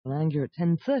Anglia at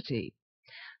 10:30.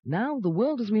 Now the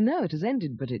world as we know it has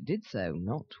ended, but it did so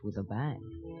not with a bang.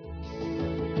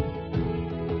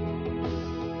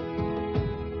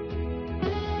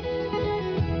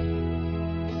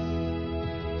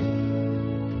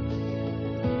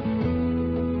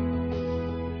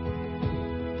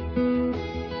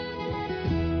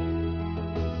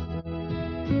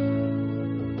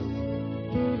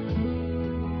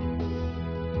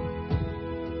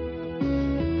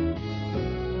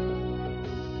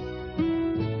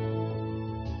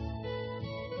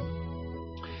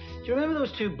 Do you remember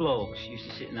those two blokes who used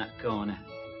to sit in that corner?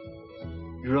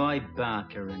 Roy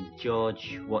Barker and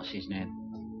George, what's his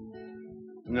name?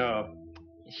 No.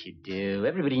 Yes, you do.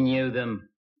 Everybody knew them.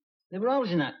 They were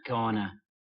always in that corner.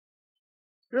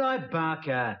 Roy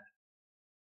Barker,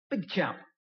 big chap,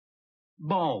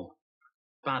 bald,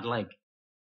 bad leg.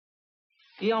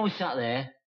 He always sat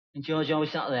there, and George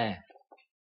always sat there.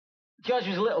 George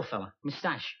was a little fella,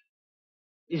 moustache.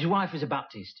 His wife was a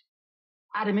Baptist.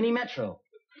 Had a mini metro.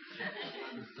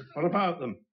 What about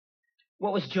them?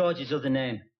 What was George's other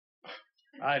name?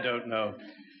 I don't know.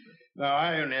 No,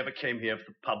 I only ever came here for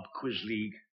the pub quiz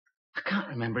league. I can't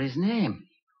remember his name.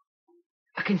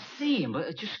 I can see him, but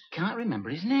I just can't remember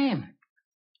his name.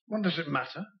 What does it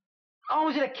matter?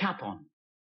 Always had a cap on.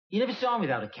 You never saw him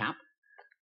without a cap.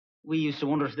 We used to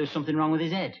wonder if there was something wrong with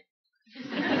his head.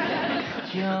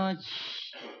 George...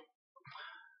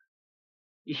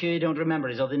 You sure you don't remember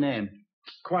his other name?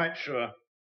 Quite sure.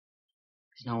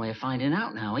 There's no way of finding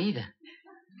out now, either.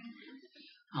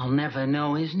 I'll never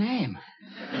know his name.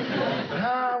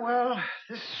 Well,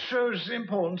 this shows the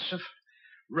importance of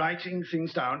writing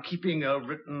things down, keeping a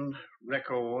written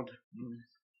record.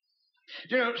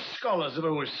 You know, scholars have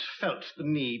always felt the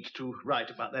need to write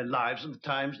about their lives and the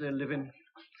times they live in.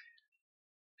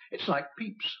 It's like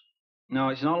Pepys. No,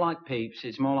 it's not like Pepys.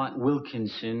 It's more like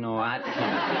Wilkinson or Atkins.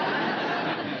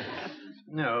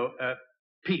 No,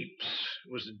 Pepys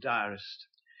was a diarist.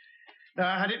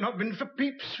 Now, had it not been for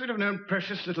Pepys, we'd have known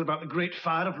precious little about the Great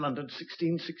Fire of London,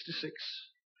 1666.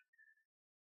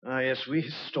 Ah, yes, we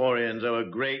historians owe a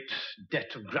great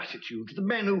debt of gratitude to the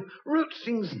men who wrote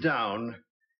things down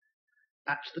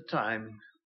at the time.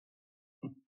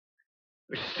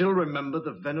 We still remember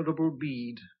the Venerable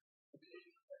Bede.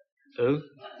 Who?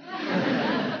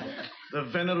 The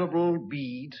Venerable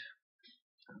Bede,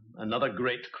 another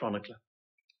great chronicler.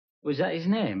 Was that his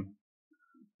name?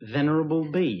 Venerable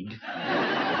Bede?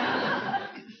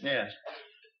 Yes.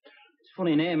 It's a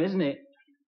funny name, isn't it?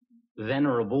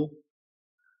 Venerable.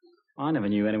 I never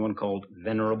knew anyone called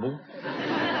Venerable.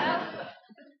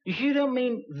 You sure you don't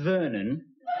mean Vernon?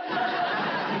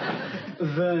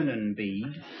 Vernon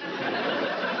Bede?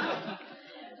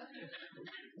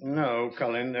 No,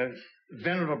 Colin.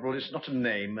 Venerable is not a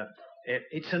name.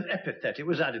 It's an epithet. It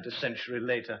was added a century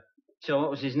later. So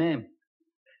what was his name?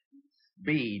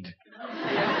 Bede.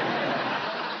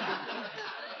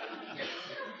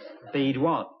 Bede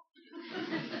what?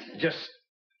 Just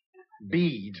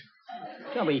Bede.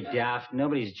 Don't be daft.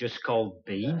 Nobody's just called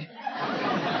Bede.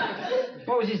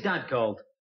 What was his dad called?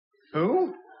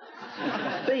 Who?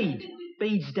 Bede.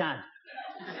 Bede's dad.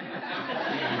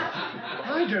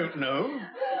 I don't know.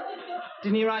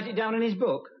 Didn't he write it down in his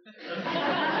book?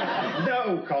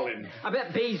 No, Colin. I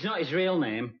bet Bede's not his real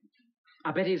name.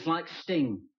 I bet it's like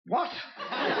Sting. What?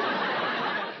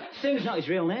 Sting's not his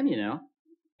real name, you know.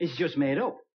 It's just made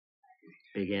up.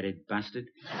 Big-headed bastard.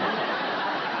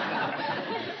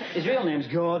 His real name's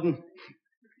Gordon.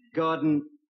 Gordon...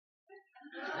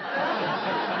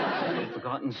 I've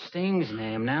forgotten Sting's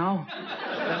name now.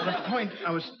 The point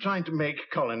I was trying to make,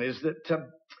 Colin, is that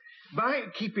by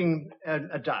keeping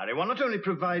a diary, one not only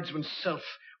provides oneself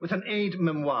with an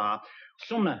aide-memoire...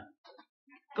 Sumner.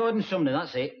 Gordon Sumner,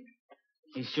 that's it.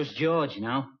 It's just George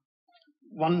now.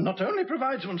 One not only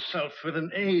provides oneself with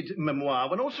an aide-memoire,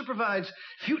 one also provides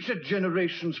future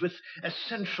generations with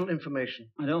essential information.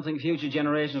 I don't think future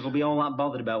generations will be all that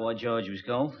bothered about what George was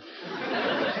called.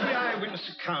 The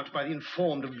eyewitness account by the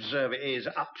informed observer is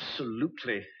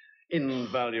absolutely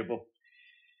invaluable.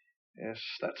 Yes,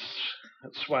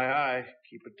 that's why I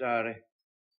keep a diary.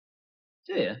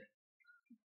 Do you?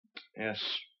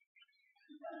 Yes.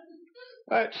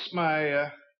 It's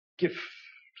my gift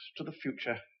to the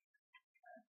future.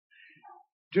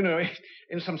 Do you know,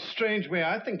 in some strange way,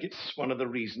 I think it's one of the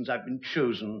reasons I've been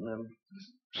chosen,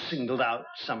 singled out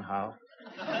somehow,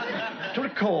 to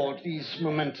record these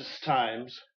momentous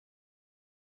times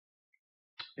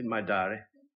in my diary.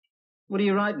 What are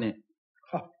you writing it?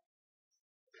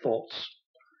 Thoughts,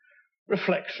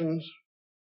 reflections,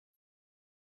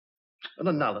 an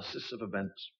analysis of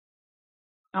events.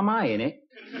 Am I in it?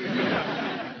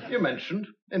 You mentioned,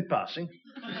 in passing.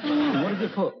 What did you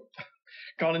put?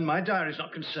 Colin, my diary's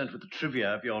not concerned with the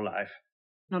trivia of your life.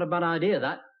 Not a bad idea,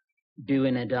 that.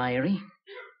 Doing a diary.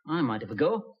 I might have a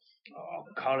go. Oh,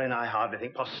 Colin, I hardly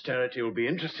think posterity will be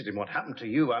interested in what happened to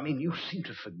you. I mean, you seem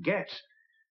to forget.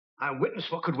 I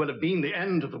witnessed what could well have been the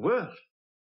end of the world.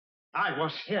 I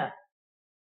was here,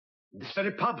 in this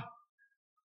very pub.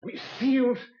 I mean,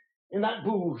 sealed in that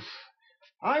booth.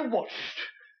 I watched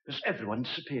as everyone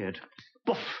disappeared.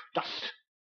 Boof, dust,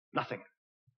 nothing.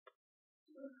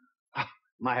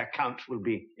 My account will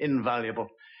be invaluable.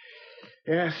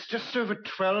 Yes, just over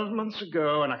 12 months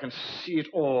ago, and I can see it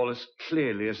all as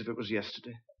clearly as if it was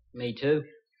yesterday. Me too.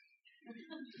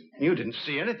 You didn't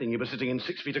see anything. You were sitting in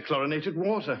 6 feet of chlorinated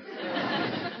water.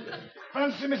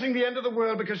 Fancy missing the end of the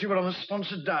world because you were on a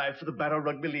sponsored dive for the Barrow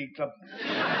Rugby League Club.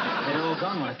 They'd all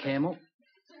gone when I came up.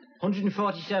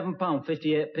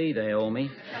 £147.58p they owe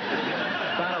me.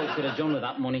 Barrow could have done with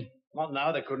that money. Not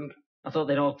now, they couldn't. I thought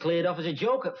they'd all cleared off as a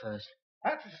joke at first.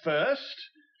 At first?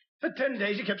 For 10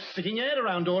 days you kept sticking your head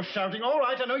around doors shouting, all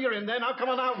right, I know you're in there, now come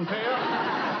on out and pay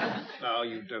up. No,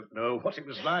 you don't know what it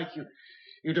was like.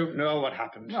 You don't know what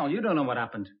happened. No, you don't know what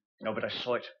happened. No, but I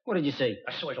saw it. What did you see?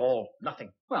 I saw it all.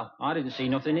 Nothing. Well, I didn't see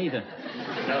nothing either.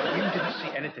 No, you didn't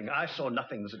see anything. I saw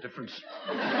nothing. There's a difference.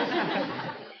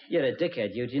 You're a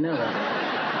dickhead, you. Do you know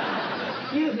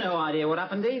that? You've no idea what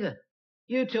happened either.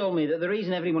 You told me that the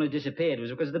reason everyone had disappeared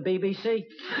was because of the BBC.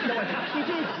 No, I didn't. You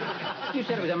did. You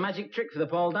said it was a magic trick for the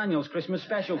Paul Daniels Christmas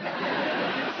special.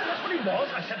 That's what it was.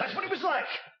 I said that's what it was like.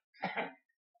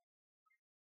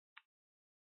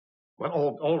 Well,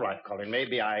 all right, Colin.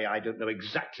 Maybe I don't know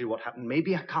exactly what happened.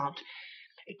 Maybe I can't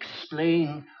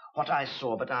explain what I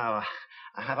saw, but I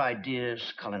have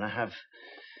ideas, Colin. I have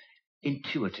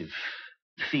intuitive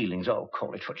feelings. Oh,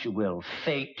 call it what you will.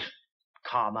 Fate,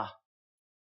 karma,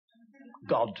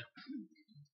 God.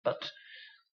 But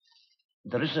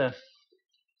there is a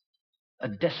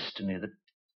destiny that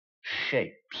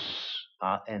shapes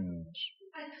our ends.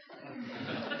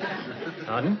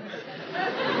 Pardon?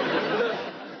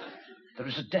 There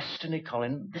is a destiny,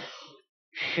 Colin, that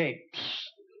shapes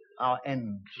our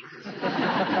ends.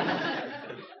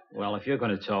 Well, if you're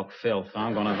going to talk filth,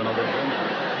 I'm going to have another drink.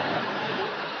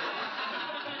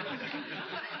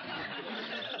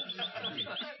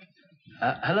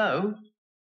 Hello?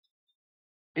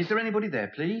 Is there anybody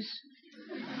there, please?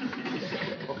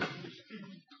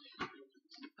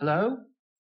 Hello?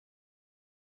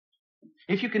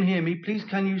 If you can hear me, please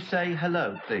can you say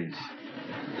hello, please?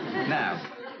 Now.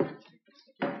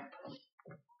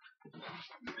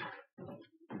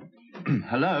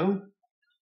 Hello?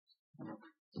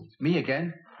 Me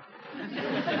again.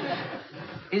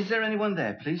 Is there anyone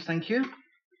there, please? Thank you.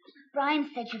 Brian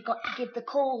said you've got to give the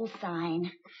call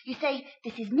sign. You say,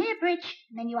 this is Meerbridge,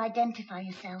 and then you identify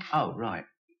yourself. Oh, right.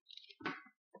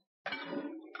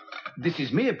 This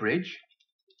is Meerbridge.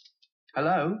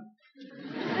 Hello?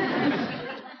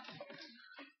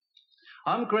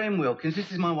 I'm Graham Wilkins.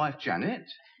 This is my wife, Janet.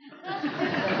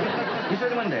 Is there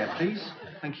anyone there, please?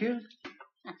 Thank you.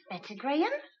 That's better,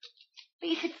 Graham. But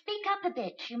you should speak up a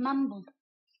bit. You mumble.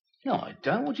 No, I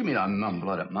don't. What do you mean I mumble?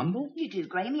 I don't mumble. You do,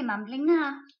 Graham. You're mumbling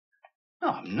now. No,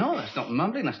 I'm not. That's not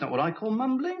mumbling. That's not what I call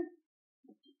mumbling.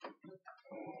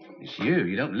 It's you.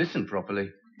 You don't listen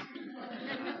properly.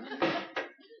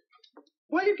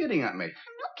 Why are you getting at me? I'm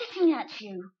not getting at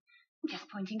you. I'm just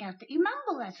pointing out that you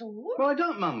mumble, that's all. Well, I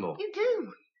don't mumble. You do.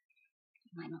 You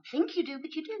might not think you do,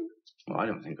 but you do. Well, I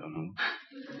don't think I mumble.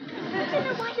 I don't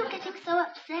know why you're getting so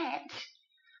upset.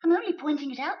 I'm only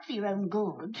pointing it out for your own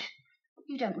good.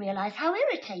 You don't realise how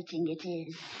irritating it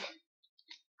is.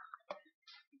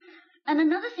 And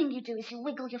another thing you do is you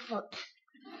wiggle your foot.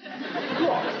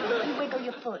 What? You wiggle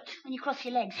your foot. When you cross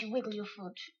your legs, you wiggle your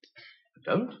foot. I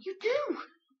don't? You do.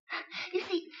 You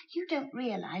see, you don't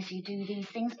realise you do these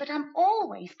things, but I'm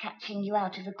always catching you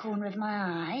out of the corner of my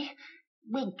eye,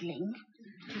 wiggling.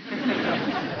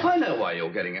 I know why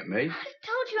you're getting at me. I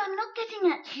told you I'm not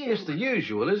getting at you. It's the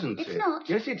usual, isn't it? It's not.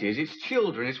 Yes, it is. It's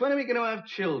children. It's when are we going to have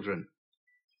children?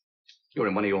 You're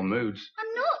in one of your moods.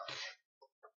 I'm not.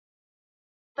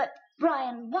 But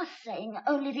Brian was saying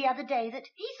only the other day that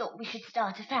he thought we should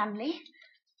start a family.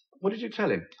 What did you tell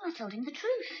him? I told him the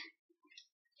truth.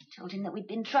 I told him that we'd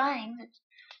been trying, that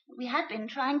we had been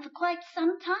trying for quite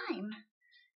some time.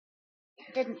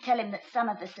 I didn't tell him that some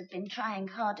of us had been trying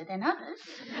harder than others.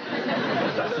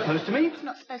 What's that supposed to mean? It's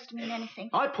not supposed to mean anything.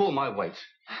 I pull my weight.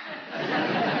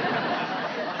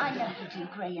 I know you do,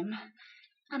 Graham.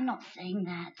 I'm not saying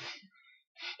that.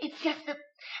 It's just that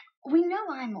we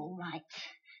know I'm all right.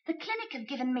 The clinic have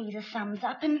given me the thumbs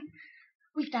up, and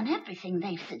We've done everything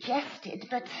they've suggested,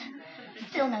 but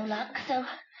still no luck, so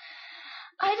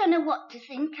I don't know what to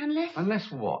think unless...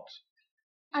 Unless what?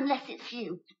 Unless it's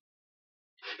you.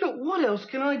 Look, what else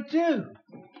can I do?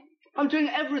 I'm doing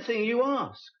everything you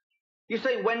ask. You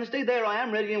say Wednesday, there I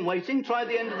am, ready and waiting. Try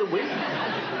the end of the week.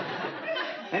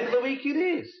 End of the week it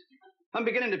is. I'm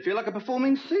beginning to feel like a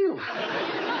performing seal.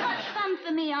 Not much fun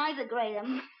for me either,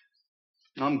 Graham.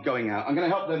 I'm going out. I'm going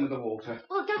to help them with the water.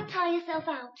 Well, don't tire yourself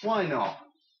out. Why not?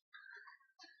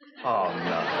 Oh,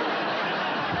 no.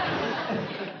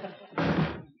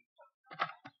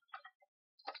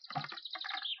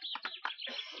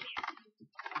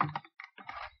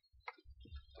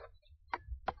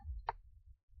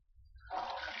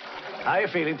 How are you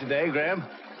feeling today, Graham?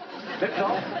 Lift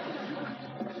off?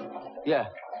 Yeah,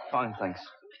 fine, thanks.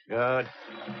 Good.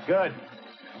 Good.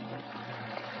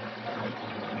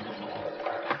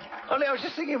 Only I was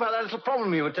just thinking about that little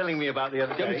problem you were telling me about the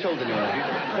other You day. haven't told anyone, have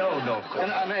you? No, of course.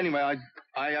 And anyway,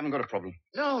 I haven't got a problem.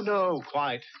 No,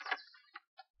 quite.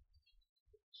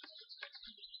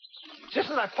 Just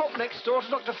that I popped next door to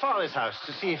Dr. Farley's house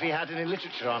to see if he had any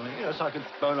literature on, so I could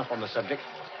bone up on the subject.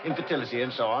 Infertility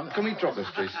and so on. Can we drop this,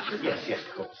 please? Yes,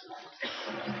 of course.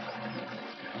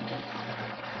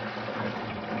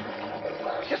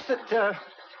 Just that,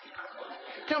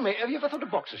 tell me, have you ever thought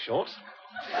of boxer shorts?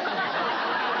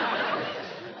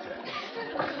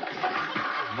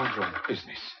 Mind your own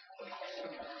business.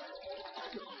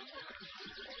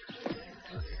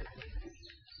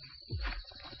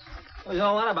 What was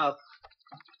all that about?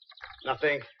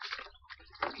 Nothing.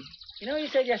 You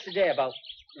said yesterday about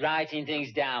writing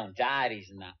things down, diaries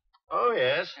and that. Oh,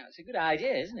 yes. That's a good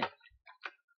idea, isn't it?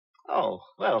 Oh,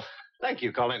 well, thank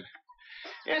you, Colin.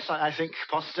 Yes, I think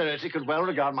posterity could well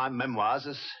regard my memoirs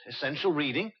as essential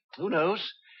reading. Who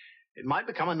knows? It might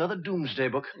become another doomsday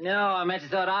book. No, I meant to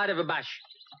thought I'd have a bash.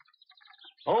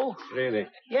 Oh, really?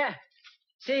 Yeah.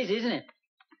 It's easy, isn't it?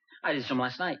 I did some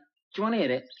last night. Do you want to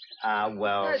hear it?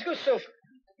 Well... No, it's good stuff.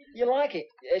 You'll like it.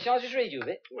 Shall I just read you a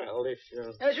bit? Well, if...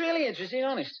 No, it's really interesting,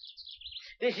 honest.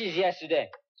 This is yesterday.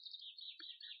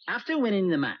 After winning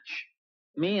the match,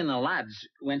 me and the lads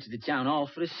went to the town hall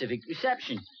for a civic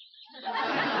reception.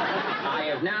 I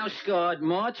have now scored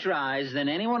more tries than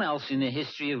anyone else in the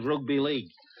history of rugby league.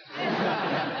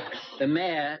 The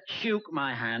mayor shook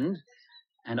my hand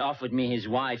and offered me his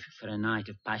wife for a night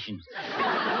of passion.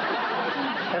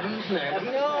 Heavens, Ned.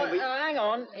 No, hang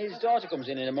on. His daughter comes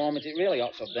in a moment. It really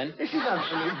hots up then. This is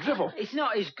absolute drivel. It's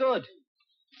not as good.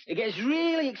 It gets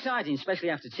really exciting, especially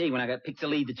after tea when I get picked to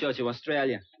lead the tour to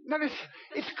Australia. No,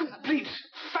 it's complete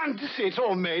fantasy. It's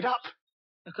all made up.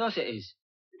 Of course it is.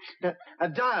 A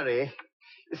diary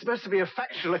is supposed to be a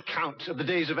factual account of the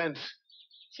day's events.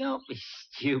 Don't be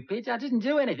stupid. I didn't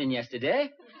do anything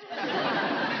yesterday.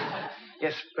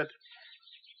 Yes, but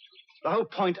the whole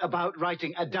point about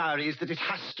writing a diary is that it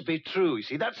has to be true, you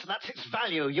see. That's its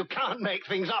value. You can't make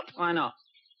things up. Why not?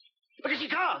 Because you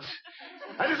can't.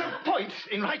 And there's no point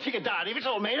in writing a diary if it's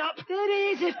all made up.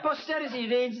 There is. If posterity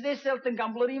reads this, they'll think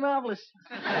I'm bloody marvellous.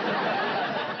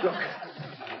 Look,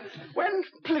 when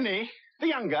Pliny the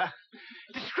Younger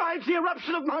describes the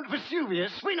eruption of Mount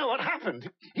Vesuvius, we know what happened.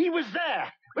 He was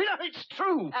there. We know it's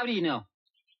true. How do you know?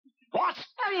 What?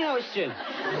 How do you know it's true?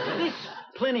 This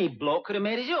Pliny bloke could have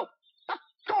made it up.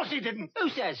 Of course he didn't. Who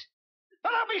says?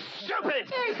 Well, don't be stupid.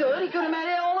 Yeah, he could. He could have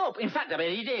made it all up. In fact, I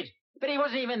bet he did. But he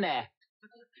wasn't even there.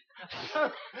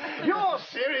 So, you're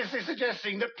seriously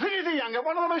suggesting that Pliny the Younger,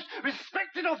 one of the most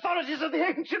respected authorities of the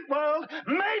ancient world,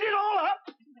 made it all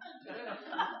up?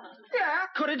 Yeah,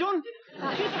 could have done.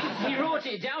 Just because he wrote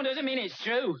it down doesn't mean it's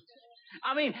true.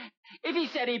 I mean, if he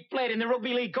said he played in the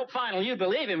Rugby League Cup final, you'd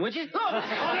believe him, would you? Well,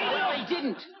 he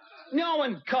didn't. No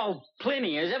one called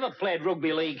Pliny has ever played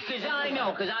rugby league. Because I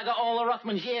know, because I got all the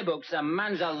Rothman's yearbooks. The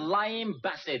man's a lying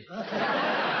bastard.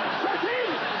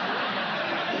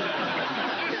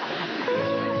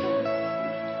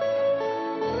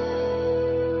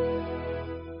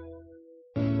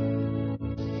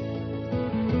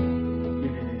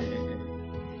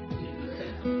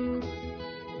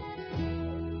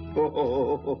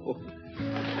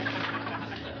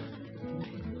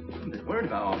 I'm not worried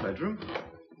about our bedroom.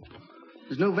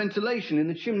 There's no ventilation in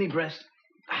the chimney breast.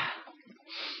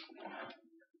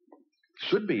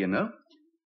 Should be, you know.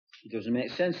 It doesn't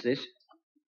make sense, this.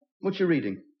 What you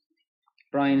reading?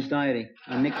 Brian's diary.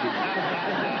 I nicked it.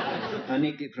 I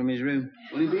nicked it from his room.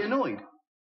 Will he be annoyed?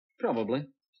 Probably.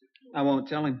 I won't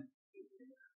tell him.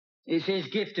 It's his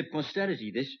gift to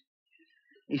posterity, this.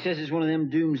 He says it's one of them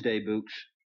doomsday books.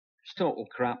 It's total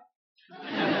crap.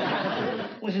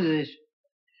 Listen to this.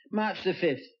 March the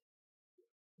 5th.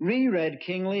 Reread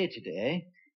King Lear today.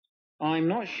 I'm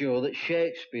not sure that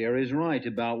Shakespeare is right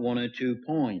about one or 2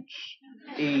 points,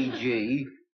 e.g.,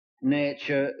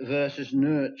 nature versus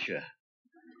nurture.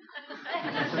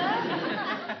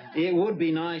 It would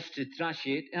be nice to thrash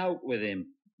it out with him.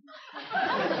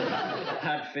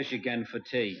 Had fish again for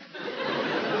tea.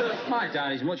 My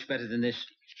diary's much better than this.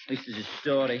 At least there's a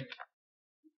story.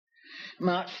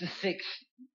 March the 6th.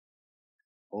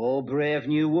 Oh, brave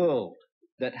new world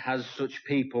that has such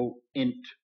people in't.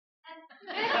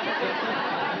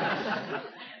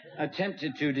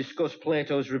 Attempted to discuss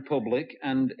Plato's Republic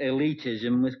and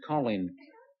elitism with Colin.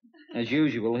 As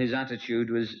usual, his attitude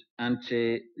was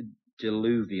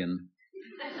antediluvian.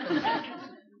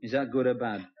 Is that good or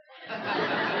bad?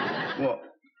 What?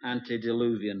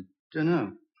 Antediluvian.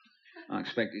 Dunno. I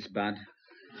expect it's bad.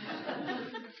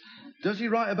 Does he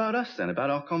write about us, then? About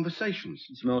our conversations?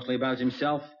 It's mostly about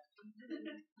himself.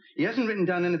 He hasn't written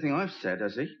down anything I've said,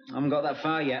 has he? I haven't got that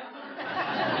far yet.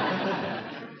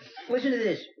 Listen to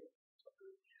this.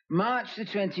 March the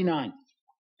 29th.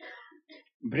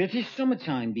 British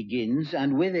summertime begins,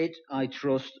 and with it, I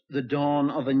trust, the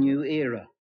dawn of a new era.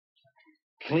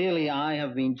 Clearly, I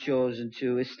have been chosen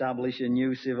to establish a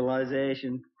new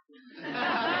civilization.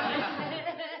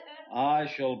 I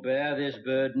shall bear this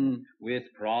burden with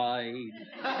pride,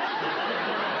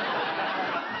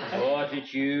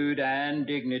 fortitude, and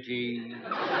dignity.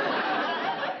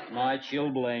 My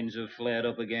chilblains have flared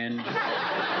up again.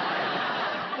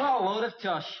 Oh, load of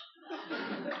tosh.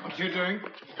 What are you doing?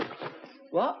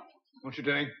 What? What are you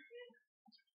doing?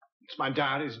 It's my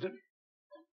diary, isn't it?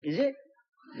 Is it?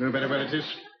 No better where it is.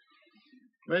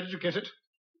 Where did you get it?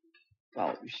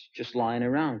 Well, it was just lying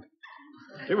around.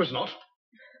 It was not.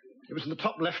 It was in the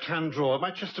top left-hand drawer of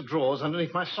my chest of drawers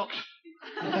underneath my socks.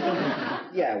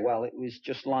 Yeah, well, it was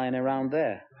just lying around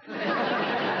there.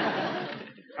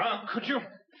 How could you?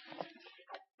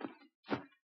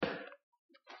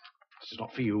 This is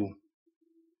not for you.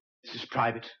 This is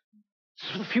private. This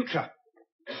is for the future.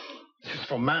 This is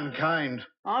for mankind.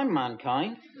 I'm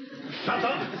mankind. Shut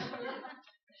up!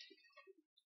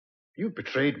 You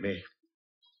betrayed me.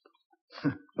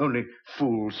 Only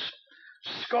fools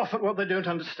scoff at what they don't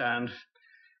understand.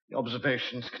 The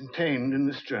observations contained in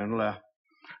this journal are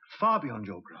far beyond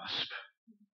your grasp.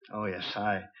 Oh, yes,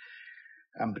 I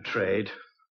am betrayed.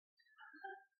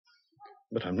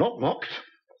 But I'm not mocked.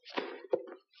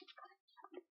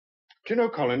 Do you know,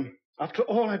 Colin, after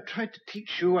all I've tried to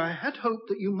teach you, I had hoped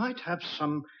that you might have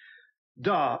some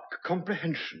dark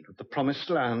comprehension of the promised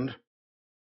land.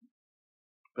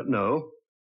 But no.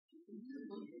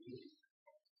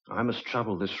 I must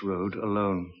travel this road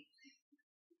alone.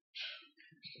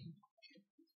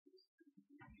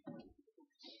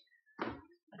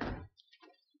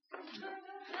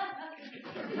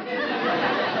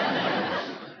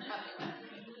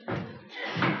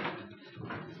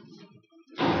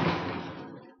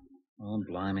 Oh,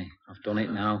 blimey. I've done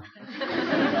it now. It's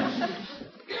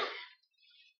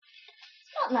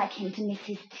not like him to miss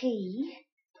his tea.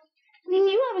 And he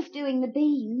knew I was doing the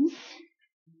beans.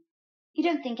 You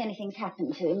don't think anything's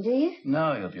happened to him, do you?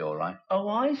 No, he'll be all right. Oh,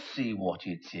 I see what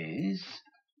it is.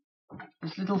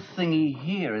 This little thingy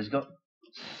here has got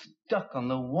stuck on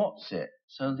the what's-it.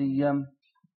 So the,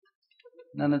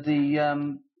 none of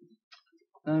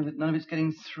it's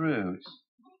getting through.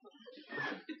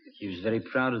 He was very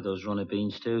proud of those runner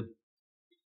beans, too.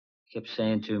 He kept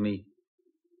saying to me,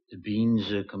 the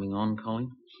beans are coming on, Colin.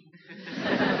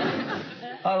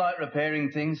 I like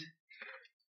repairing things.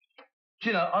 Do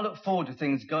you know, I look forward to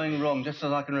things going wrong just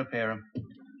so I can repair them.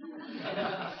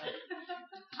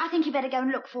 I think you better go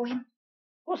and look for him.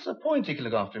 What's the point? He can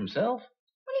look after himself.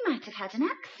 Well, he might have had an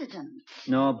accident.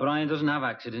 No, Brian doesn't have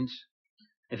accidents.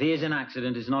 If he is an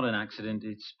accident, it's not an accident.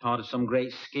 It's part of some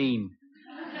great scheme.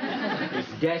 It's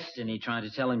destiny trying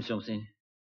to tell him something.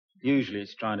 Usually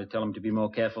it's trying to tell him to be more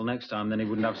careful next time, then he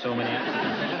wouldn't have so many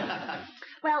accidents.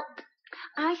 Well,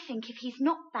 I think if he's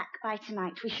not back by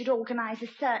tonight, we should organise a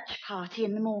search party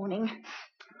in the morning.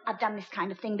 I've done this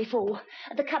kind of thing before,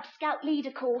 at the Cub Scout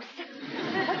leader course.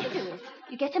 What you do is,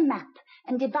 you get a map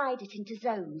and divide it into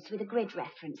zones with a grid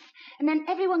reference, and then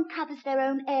everyone covers their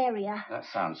own area. That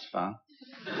sounds fun.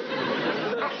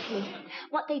 Actually,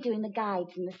 what they do in the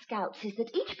guides and the scouts is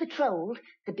that each patrol,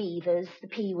 the beavers, the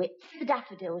peewits, the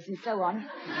daffodils, and so on,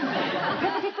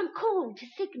 have a different call to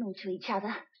signal to each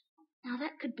other. Now,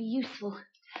 that could be useful.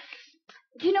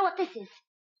 Do you know what this is?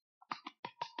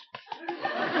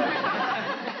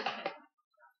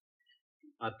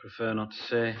 I'd prefer not to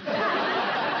say.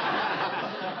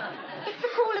 It's the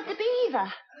call of the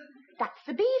beaver. That's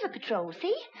the beaver patrol,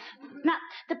 see? Now,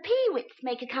 the peewits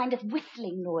make a kind of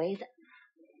whistling noise.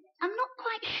 I'm not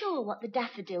quite sure what the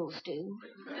daffodils do.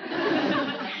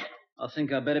 I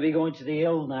think I'd better be going to the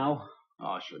hill now. Oh,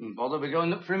 I shouldn't bother. We're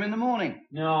going to look for him in the morning.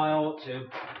 No, I ought to.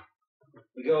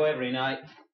 We go every night.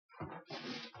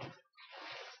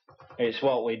 It's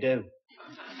what we do.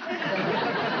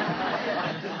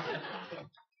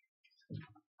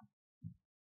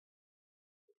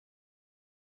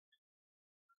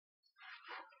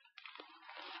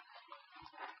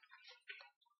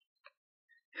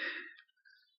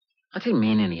 I didn't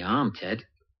mean any harm, Ted.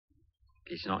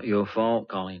 It's not your fault,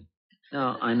 Colin.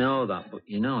 No, I know that, but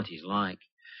you know what he's like.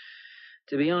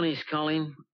 To be honest,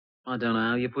 Colin, I don't know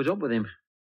how you put up with him.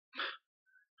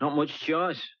 Not much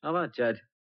choice, have I, Ted?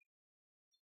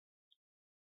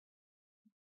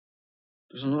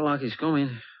 Doesn't look like he's coming.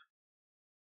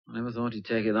 I never thought he'd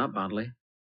take it that badly.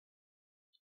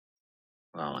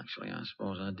 Well, actually, I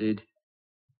suppose I did.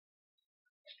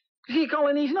 See,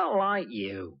 Colin, he's not like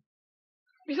you.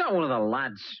 He's not one of the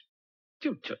lads.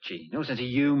 Too touchy, no sense of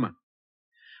humour.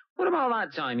 What about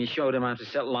that time you showed him how to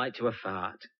set light to a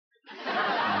fart?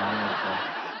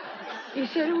 He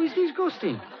said it was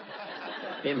disgusting.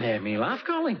 It made me laugh,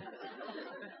 Colin.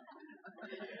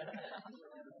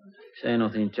 Say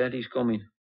nothing, Ted, he's coming.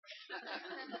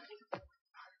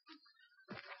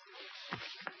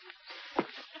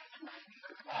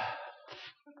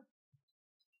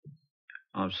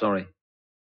 I'm sorry.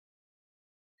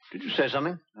 Did you say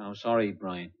something? I'm sorry,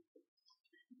 Brian.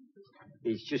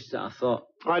 It's just that I thought...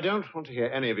 I don't want to hear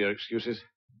any of your excuses.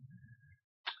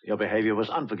 Your behavior was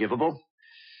unforgivable.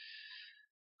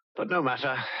 But no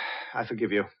matter. I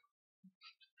forgive you.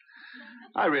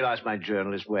 I realize my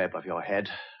journal is way above your head.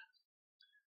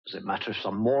 Does it matter if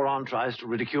some moron tries to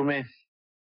ridicule me?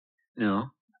 No.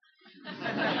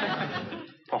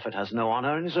 Prophet has no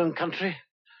honor in his own country.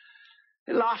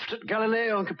 He laughed at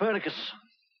Galileo and Copernicus.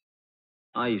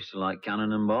 I used to like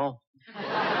cannon and ball.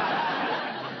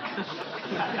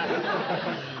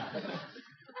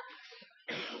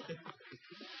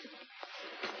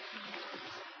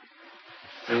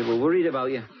 We were worried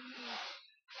about you.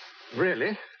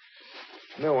 Really?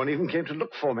 No one even came to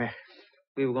look for me.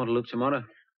 We were going to look tomorrow.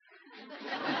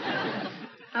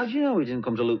 How do you know we didn't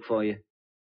come to look for you?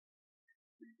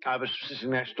 I was sitting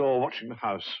next door watching the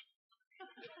house.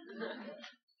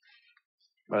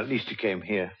 Well, at least you came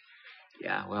here.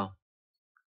 Yeah, well,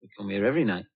 we come here every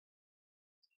night.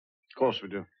 Of course we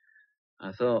do.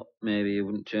 I thought maybe you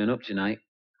wouldn't turn up tonight.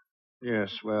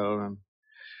 Yes, well,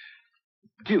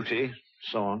 duty,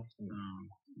 so on.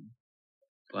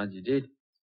 Glad you did.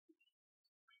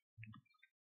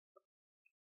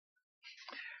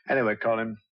 Anyway,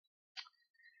 Colin,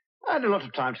 I had a lot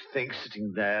of time to think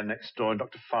sitting there next door in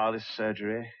Dr. Farley's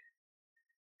surgery.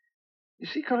 You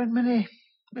see, Colin,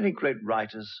 many great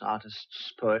writers,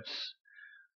 artists, poets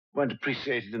weren't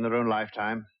appreciated in their own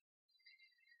lifetime.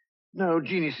 No,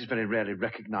 genius is very rarely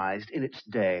recognized in its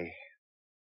day.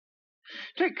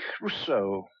 Take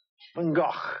Rousseau, Van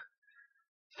Gogh,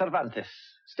 Cervantes.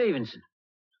 Stevenson.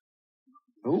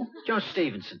 Who? George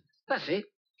Stevenson. That's it.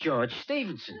 George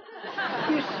Stevenson.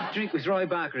 He used to drink with Roy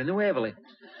Barker in the Waverley.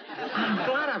 I'm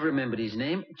glad I've remembered his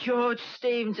name. George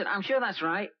Stevenson. I'm sure that's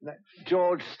right.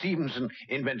 George Stevenson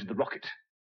invented the rocket.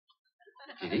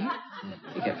 Did he?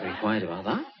 You get very quiet about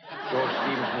that. George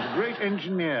Stephenson was a great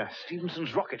engineer.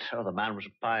 Stephenson's rocket. Oh, the man was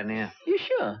a pioneer. You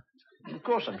sure? Of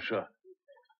course I'm sure.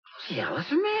 Yeah,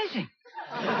 that's amazing.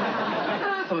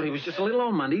 I thought he was just a little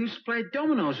old man who used to play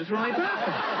dominoes with Roy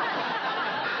Barker.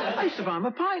 I used to buy him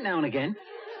a pint now and again.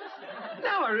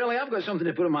 Now I really have got something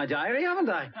to put in my diary, haven't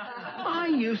I? I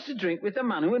used to drink with the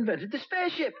man who invented the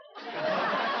spaceship.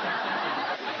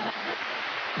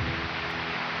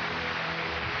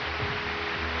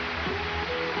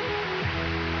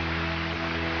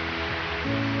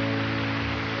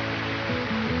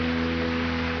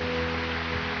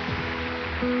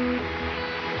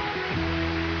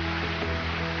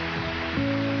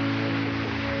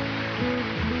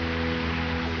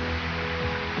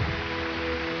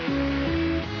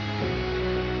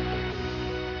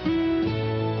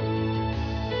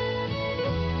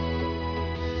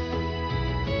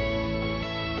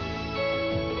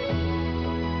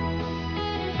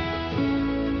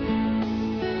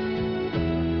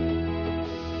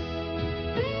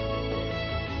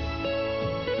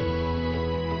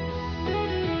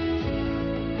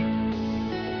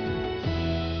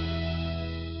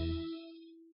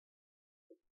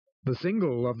 The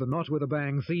single of the Not With a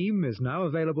Bang theme is now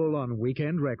available on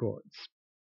Weekend Records.